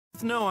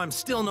both know I'm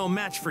still no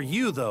match for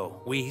you,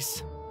 though,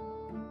 Whis.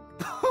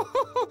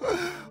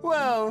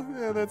 Well,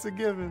 yeah, that's a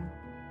given.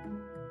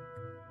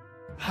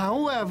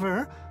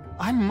 However,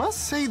 I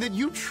must say that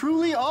you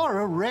truly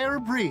are a rare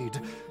breed.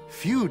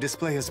 Few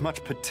display as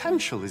much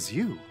potential as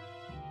you.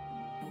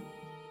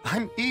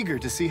 I'm eager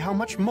to see how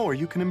much more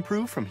you can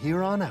improve from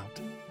here on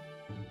out.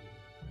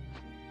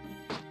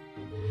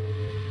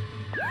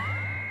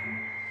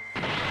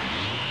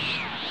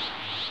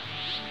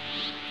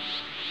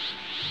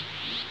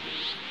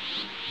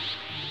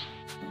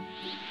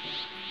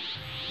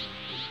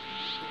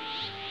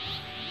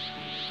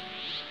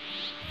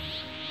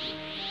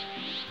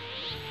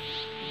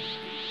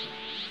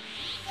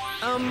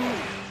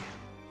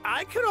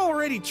 I could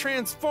already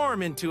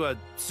transform into a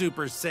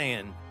Super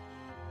Saiyan.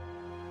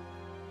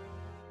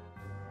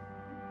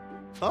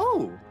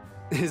 Oh,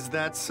 is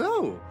that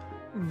so?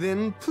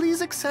 Then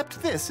please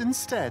accept this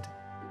instead.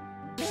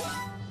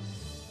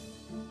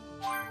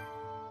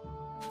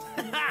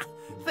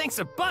 Thanks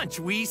a bunch,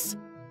 Whis.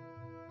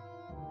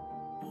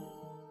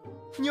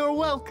 You're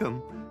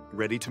welcome.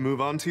 Ready to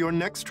move on to your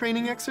next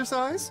training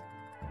exercise?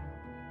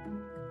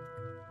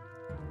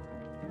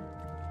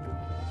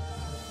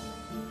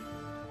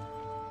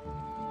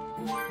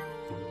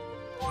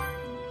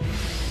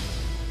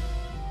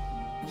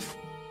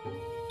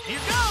 Here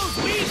goes,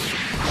 Whis!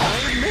 I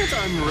admit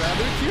I'm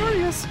rather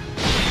curious.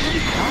 It'll be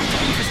quite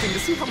interesting to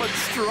see how much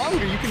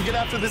stronger you can get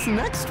after this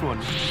next one.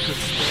 Could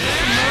spare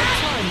some more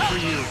time for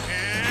you.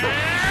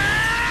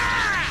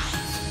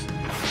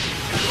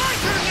 My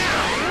turn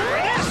now!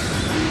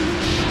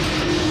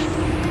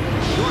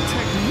 Your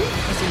technique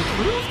has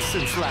improved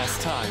since last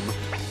time.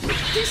 The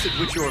pace at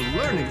which you're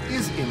learning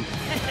is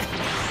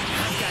impeccable.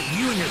 I've got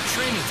you and your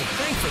training to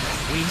thank for that,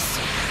 Whis.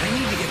 I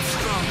need to get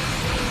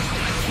stronger.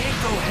 I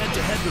can't go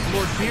head-to-head with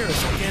Lord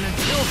Beerus again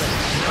until then,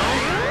 you know?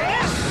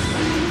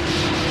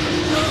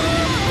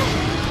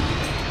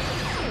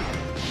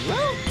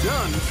 Well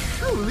done,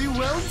 truly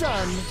well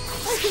done.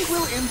 I think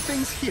we'll end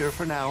things here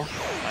for now.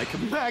 Like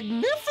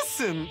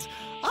magnificent!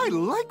 I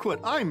like what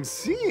I'm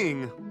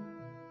seeing.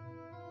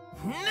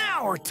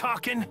 Now we're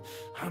talking.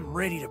 I'm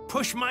ready to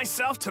push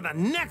myself to the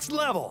next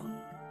level.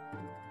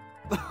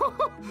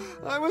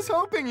 I was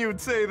hoping you'd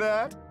say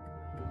that.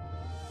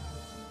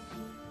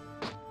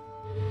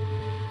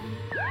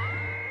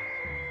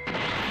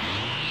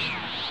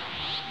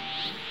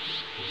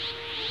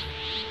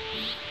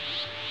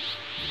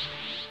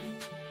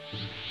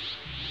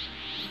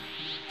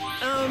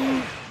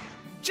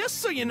 Just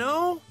so you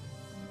know,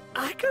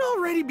 I could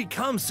already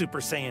become Super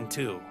Saiyan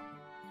 2.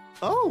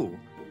 Oh,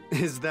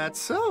 is that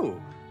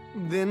so?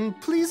 Then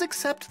please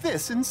accept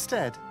this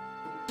instead.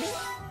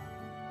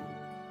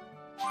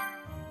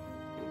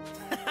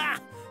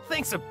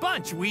 Thanks a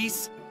bunch,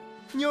 Whis.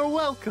 You're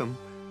welcome.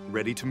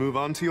 Ready to move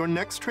on to your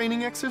next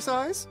training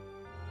exercise?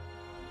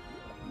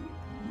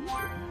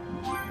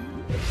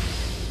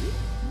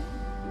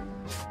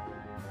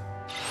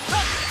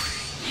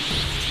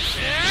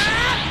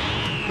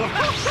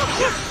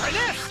 Try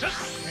this!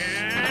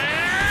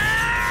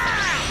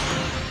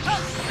 Huh?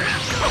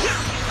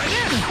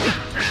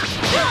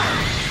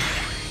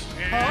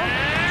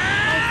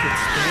 I could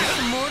spare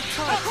some more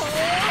time.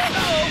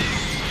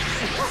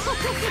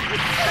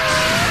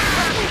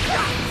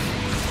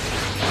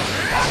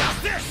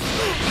 This!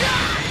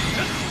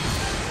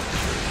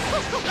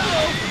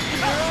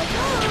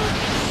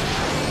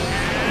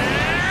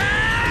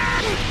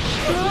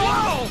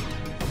 Whoa!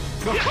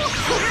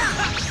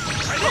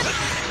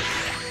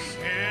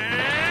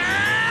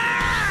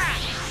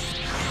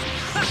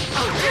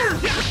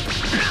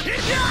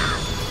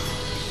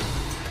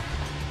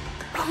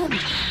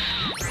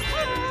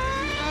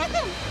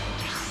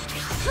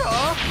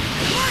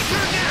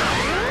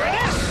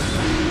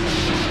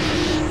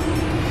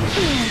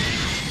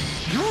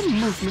 Your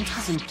movement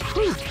has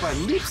improved by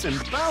leaps and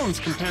bounds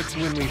compared to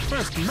when we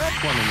first met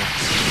one another.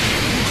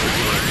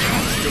 Your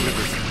attack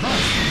delivers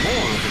much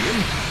more of an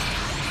impact.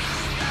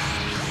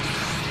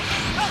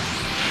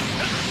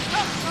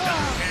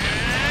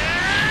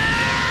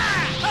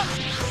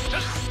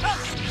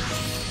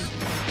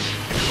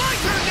 My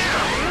turn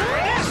now!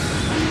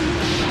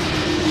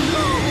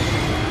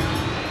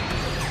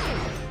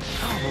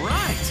 All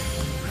right.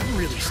 I'm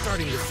really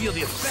starting to feel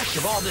the effect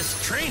of all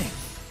this training.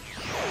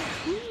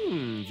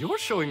 You're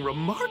showing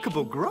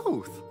remarkable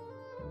growth.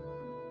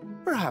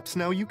 Perhaps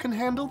now you can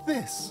handle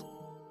this.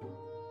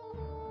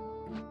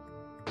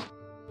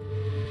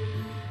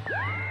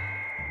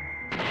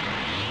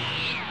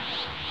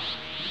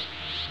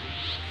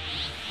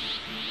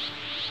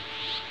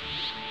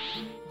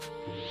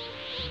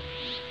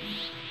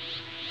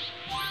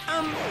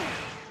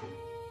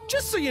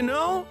 Just so you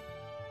know,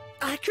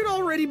 I could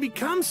already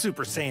become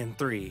Super Saiyan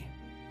 3.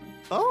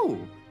 Oh,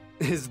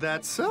 is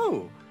that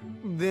so?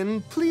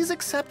 Then please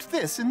accept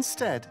this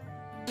instead.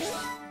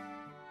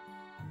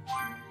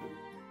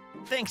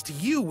 Thanks to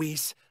you,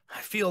 Whis, I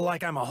feel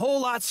like I'm a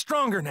whole lot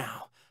stronger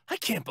now. I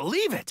can't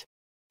believe it.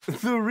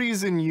 The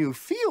reason you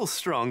feel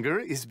stronger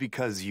is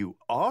because you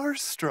are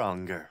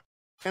stronger.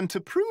 And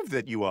to prove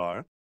that you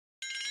are,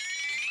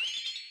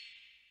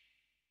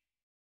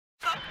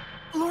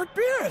 Lord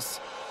Beerus!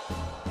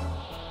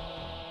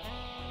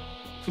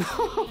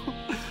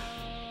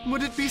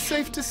 Would it be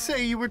safe to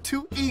say you were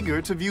too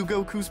eager to view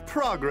Goku's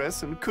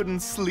progress and couldn't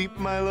sleep,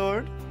 my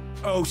lord?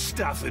 Oh,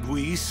 stuff it,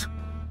 Whis.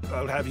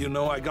 I'll have you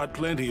know I got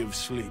plenty of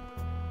sleep.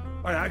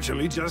 I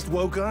actually just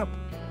woke up.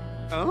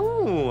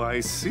 Oh,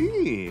 I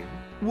see.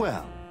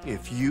 Well,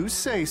 if you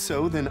say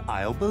so, then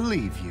I'll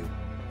believe you.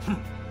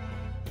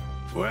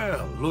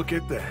 Well, look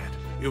at that.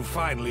 You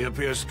finally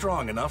appear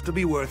strong enough to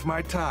be worth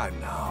my time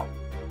now.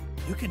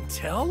 You can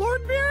tell,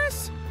 Lord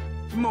Beerus?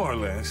 More or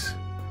less.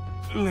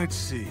 Let's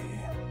see.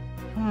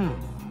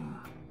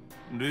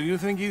 Do you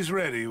think he's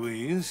ready,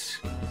 Whis?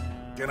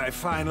 Can I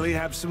finally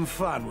have some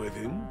fun with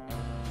him?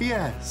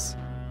 Yes.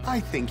 I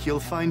think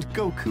you'll find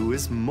Goku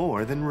is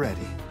more than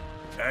ready.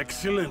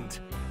 Excellent.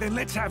 Then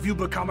let's have you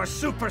become a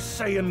Super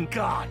Saiyan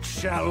God,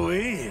 shall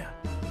we?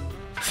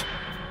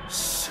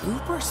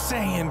 Super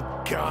Saiyan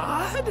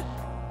God?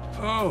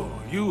 Oh,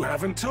 you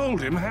haven't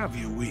told him, have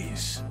you,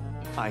 Whis?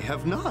 I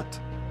have not.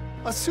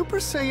 A Super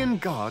Saiyan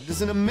God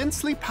is an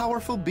immensely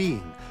powerful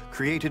being,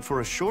 created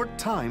for a short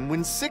time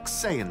when 6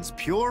 Saiyans,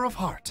 pure of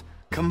heart,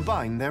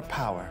 combine their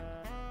power.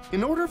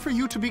 In order for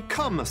you to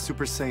become a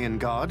Super Saiyan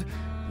God,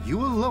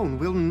 you alone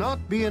will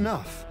not be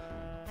enough.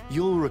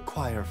 You'll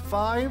require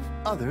 5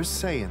 other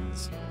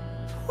Saiyans.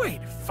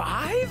 Wait,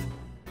 5?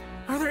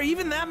 Are there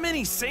even that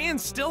many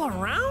Saiyans still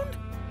around?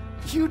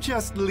 You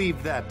just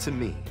leave that to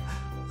me.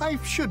 I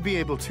should be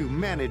able to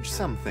manage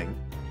something.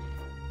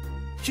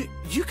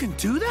 You can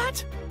do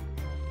that?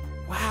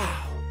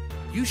 Wow,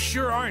 you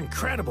sure are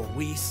incredible,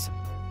 Whis.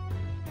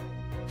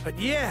 But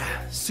yeah,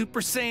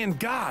 Super Saiyan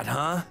God,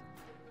 huh?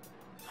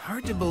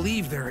 Hard to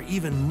believe there are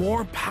even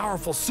more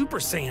powerful Super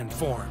Saiyan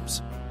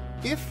forms.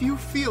 If you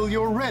feel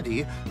you're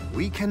ready,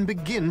 we can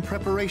begin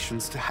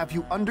preparations to have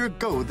you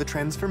undergo the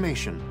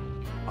transformation.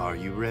 Are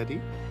you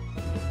ready?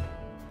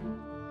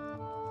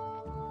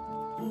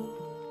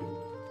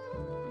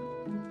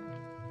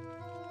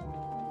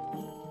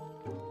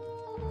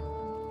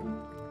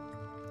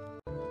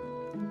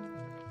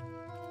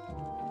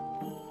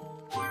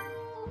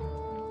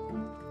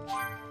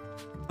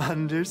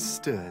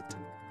 Understood.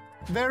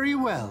 Very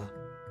well.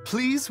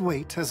 Please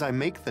wait as I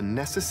make the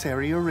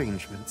necessary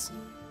arrangements.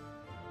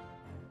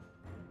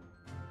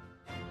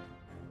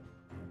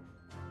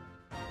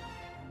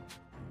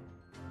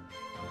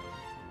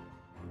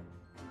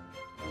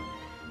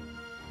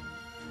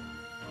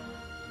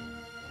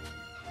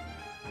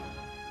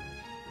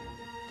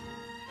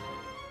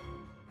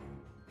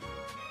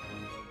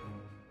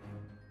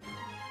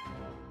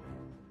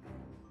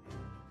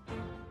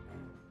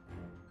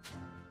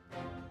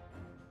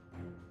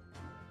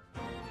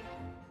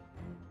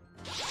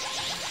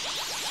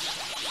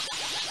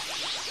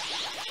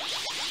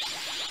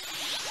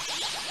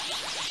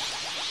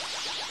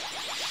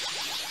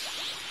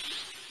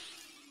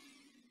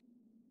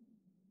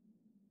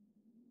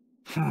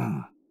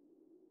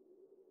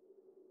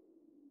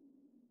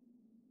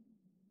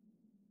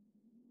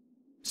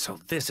 So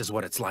this is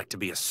what it's like to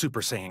be a Super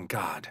Saiyan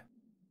God.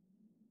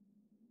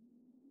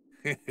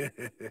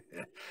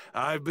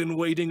 I've been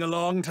waiting a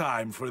long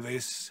time for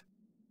this.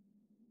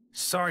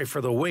 Sorry for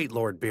the wait,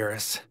 Lord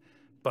Beerus,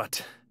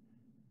 but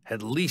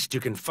at least you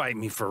can fight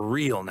me for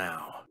real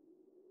now.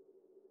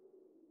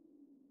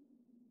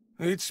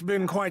 It's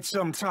been quite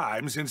some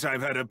time since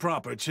I've had a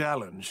proper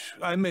challenge.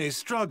 I may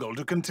struggle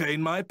to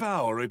contain my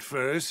power at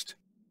first.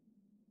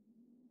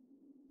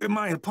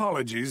 My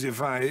apologies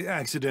if I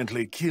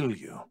accidentally kill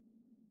you.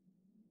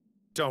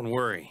 Don't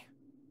worry.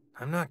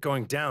 I'm not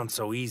going down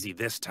so easy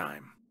this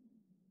time.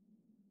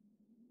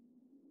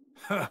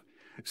 Huh.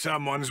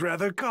 Someone's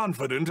rather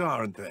confident,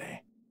 aren't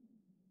they?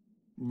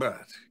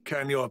 But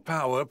can your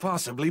power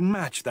possibly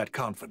match that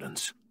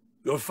confidence?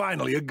 You're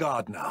finally a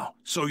god now,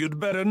 so you'd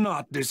better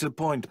not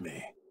disappoint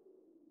me.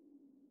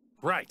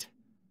 Right.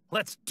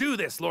 Let's do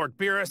this, Lord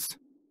Beerus.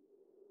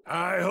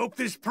 I hope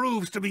this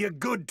proves to be a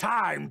good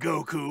time,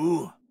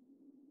 Goku.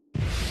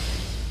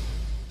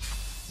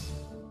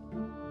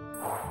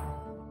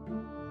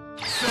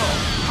 So,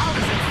 how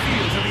does it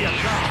feel to be a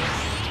god?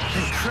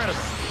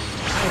 Incredible.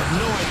 I had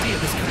no idea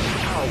this kind of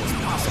power was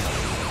possible.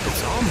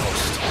 It's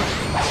almost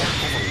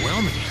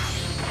overwhelming.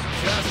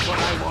 Just what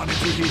I wanted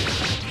to hear.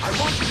 I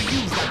want you to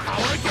use that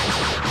power against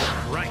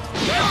me. Right.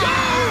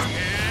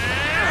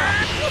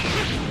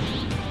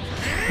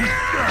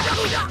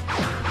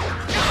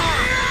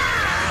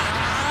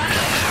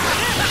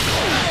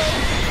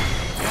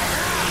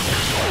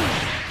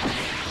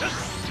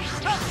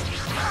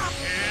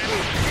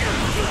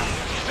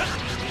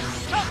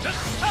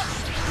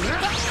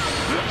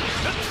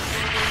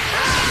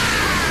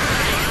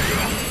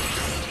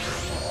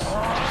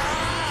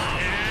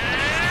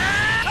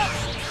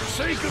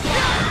 Say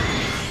goodbye!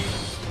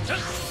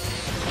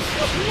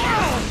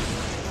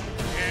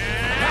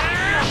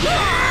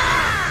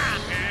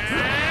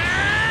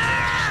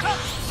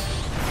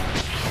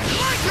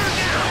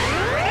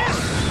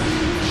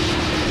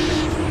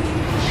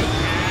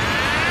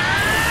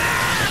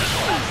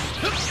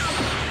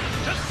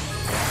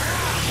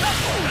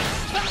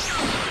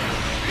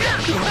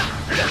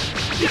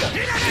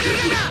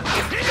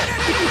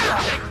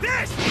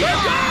 this! Here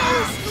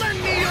goes! Lend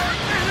me your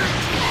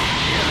energy!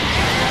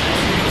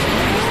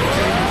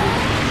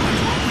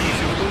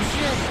 Reasonable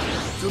shit.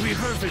 To be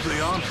perfectly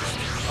honest,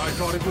 I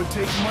thought it would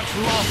take much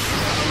longer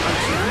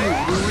for you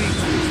to reach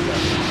this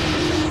level.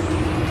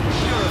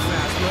 You're a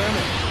fast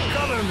learner.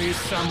 Color me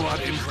somewhat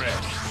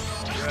impressed.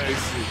 I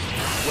see.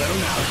 Well,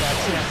 now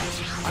that's it.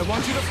 I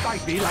want you to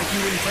fight me like you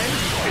intend to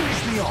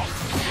finish me off.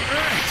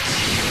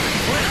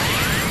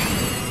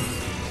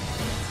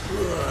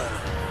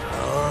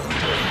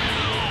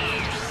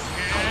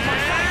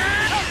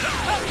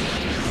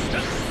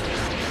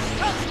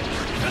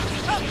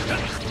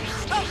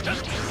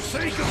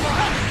 Say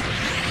goodbye!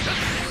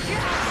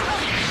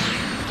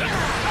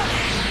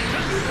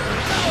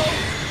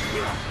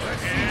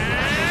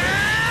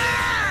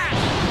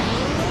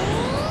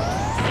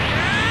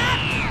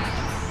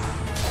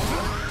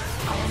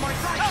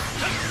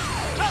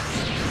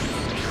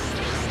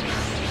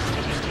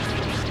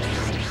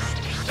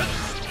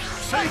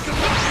 Say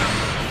goodbye!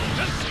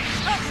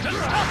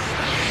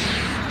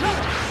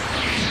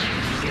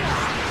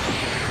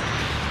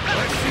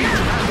 Let's see you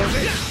handle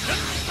this!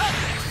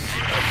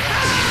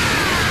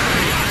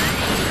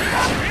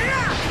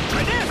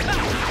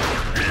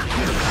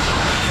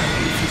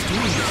 He's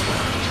doing this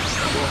well.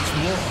 What's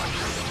more,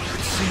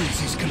 it seems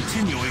he's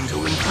continuing to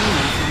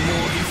improve the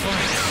more he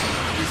fights.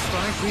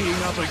 Despite being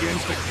up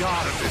against a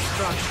god of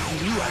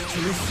destruction, you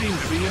actually seem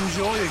to be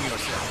enjoying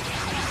yourself.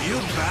 You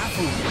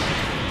baffle me.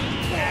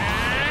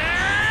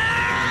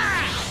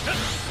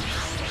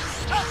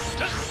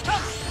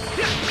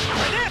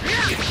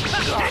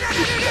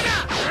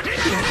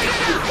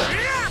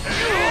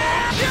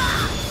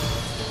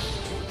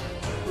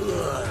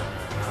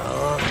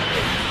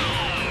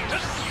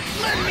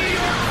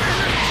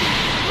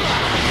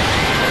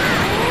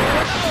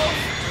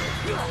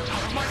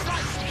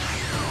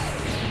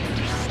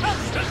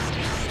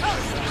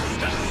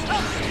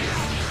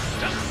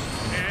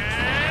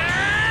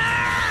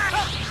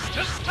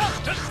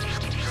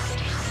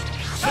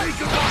 Say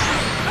goodbye!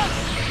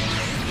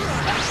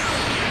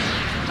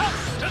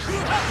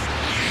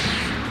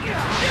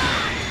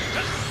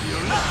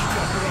 You're not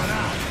just run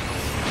out.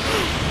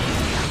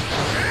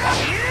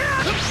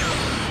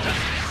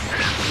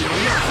 You're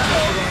not just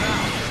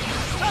run out.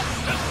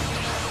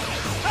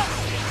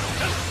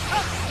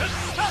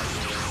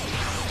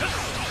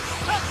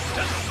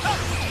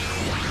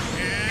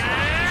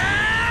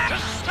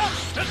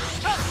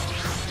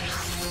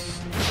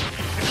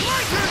 It's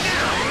my turn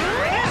now!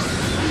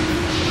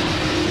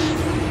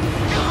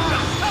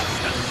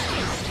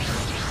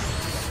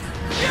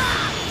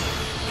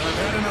 I've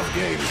had enough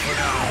games for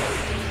now.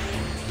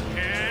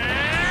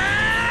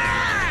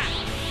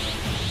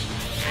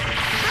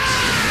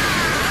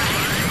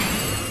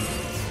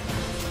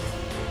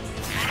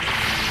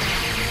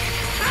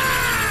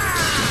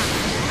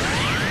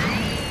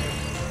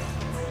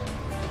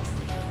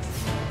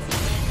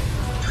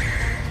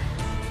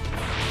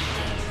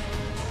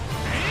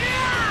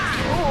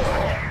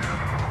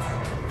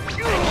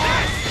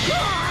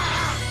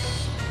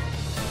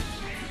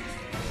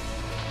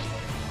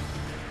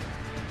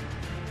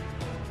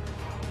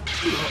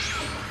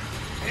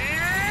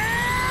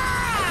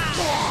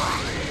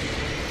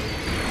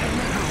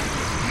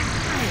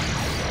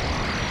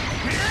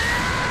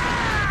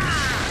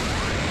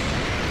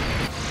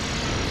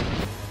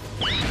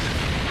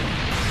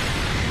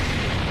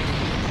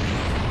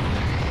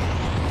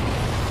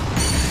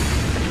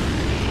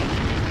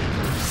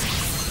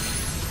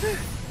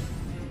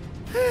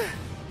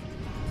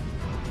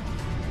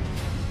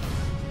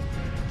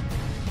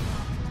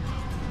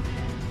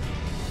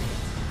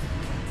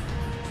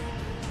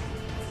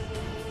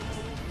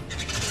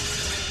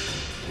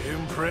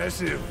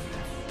 Impressive.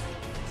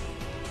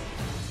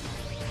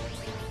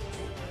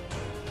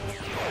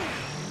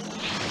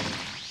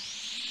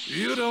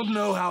 You don't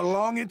know how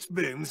long it's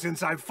been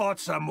since I fought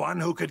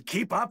someone who could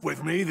keep up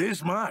with me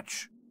this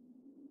much.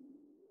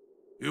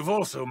 You've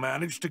also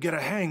managed to get a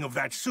hang of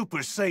that Super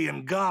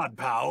Saiyan God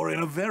power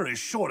in a very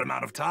short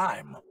amount of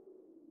time.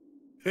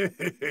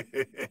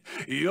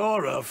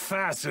 You're a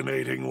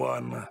fascinating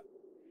one.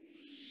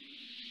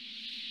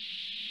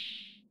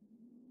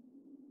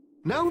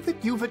 Now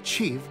that you've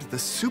achieved the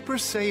Super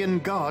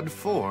Saiyan God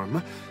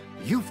form,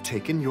 you've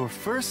taken your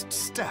first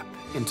step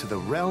into the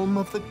realm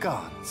of the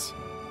gods.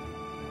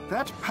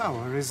 That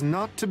power is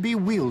not to be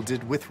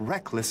wielded with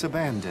reckless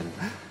abandon,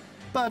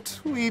 but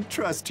we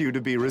trust you to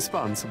be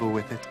responsible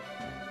with it.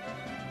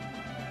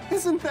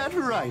 Isn't that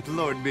right,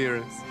 Lord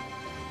Beerus?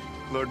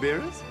 Lord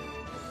Beerus?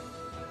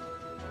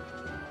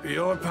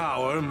 Your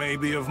power may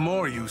be of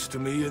more use to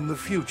me in the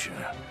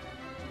future.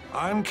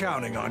 I'm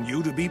counting on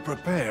you to be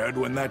prepared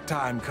when that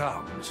time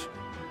comes.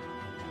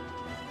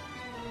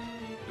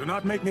 Do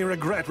not make me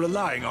regret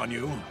relying on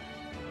you.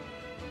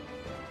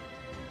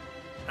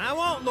 I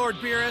won't, Lord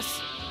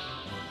Beerus.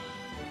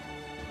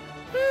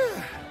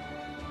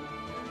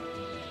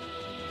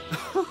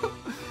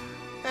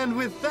 And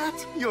with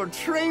that, your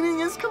training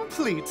is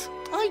complete.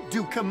 I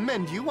do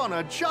commend you on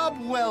a job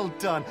well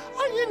done.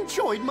 I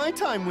enjoyed my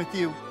time with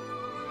you.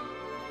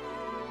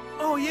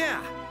 Oh,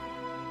 yeah.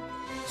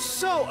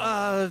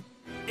 So,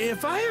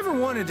 if I ever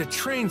wanted to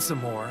train some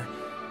more,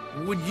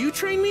 would you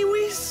train me,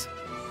 Whis?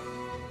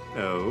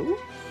 Oh?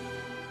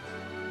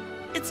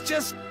 It's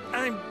just,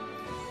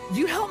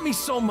 you helped me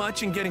so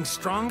much in getting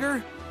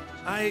stronger.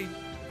 I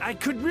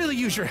could really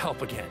use your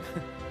help again.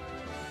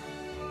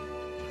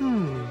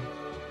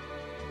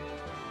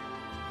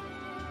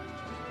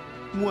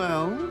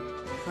 Well,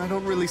 I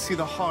don't really see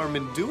the harm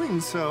in doing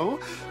so.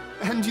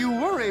 And you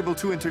were able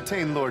to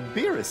entertain Lord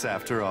Beerus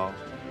after all.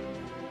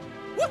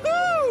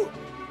 Woohoo!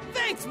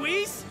 Thanks,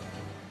 Whis!